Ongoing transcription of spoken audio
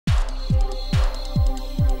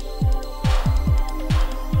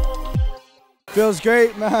Feels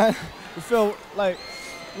great, man. We feel like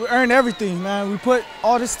we earned everything, man. We put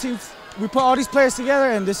all these players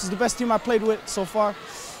together, and this is the best team I played with so far.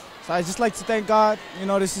 So I just like to thank God. You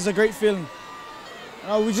know, this is a great feeling.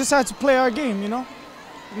 We just had to play our game, you know.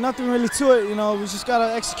 Nothing really to it, you know. We just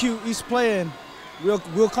gotta execute each play, and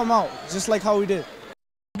we'll come out just like how we did.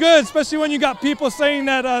 Good, especially when you got people saying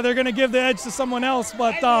that they're going to give the edge to someone else.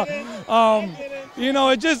 But you know,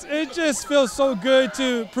 it just feels so good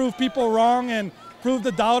to prove people wrong and prove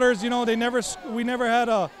the doubters. You know, they never had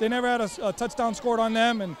a touchdown scored on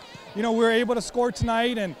them, and you know, we were able to score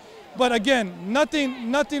tonight. But again,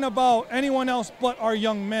 nothing about anyone else but our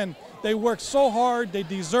young men. They worked so hard. They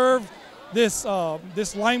deserve this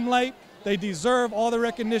limelight. They deserve all the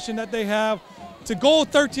recognition that they have. To go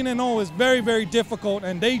 13-0 is very, very difficult,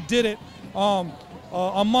 and they did it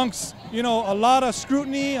amongst, you know, a lot of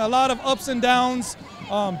scrutiny, a lot of ups and downs,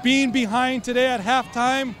 being behind today at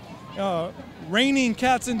halftime, raining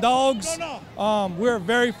cats and dogs. We're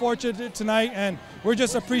very fortunate tonight, and we're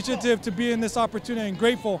just appreciative to be in this opportunity and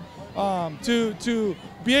grateful to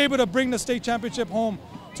be able to bring the state championship home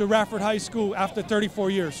to Radford High School after 34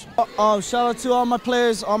 years. Shout out to all my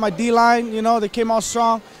players, all my D-line, you know, they came out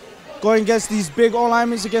strong. Going against these big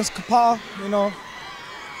O-linemen against Kapaa, you know,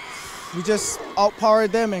 we just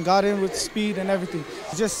outpowered them and got in with speed and everything.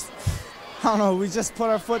 I don't know, we just put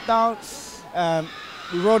our foot down, and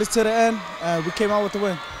we rode it to the end, and we came out with the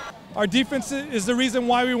win. Our defense is the reason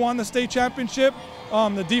why we won the state championship.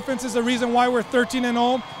 The defense is the reason why we're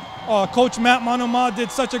 13-0. Coach Matt Manuma did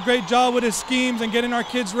such a great job with his schemes and getting our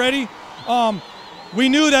kids ready. We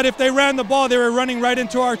knew that if they ran the ball, they were running right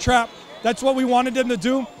into our trap. That's what we wanted them to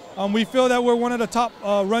do. We feel that we're one of the top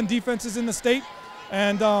run defenses in the state,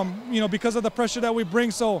 and you know, because of the pressure that we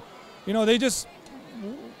bring. So, you know, they just,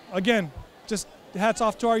 again, just hats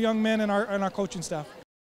off to our young men and our coaching staff.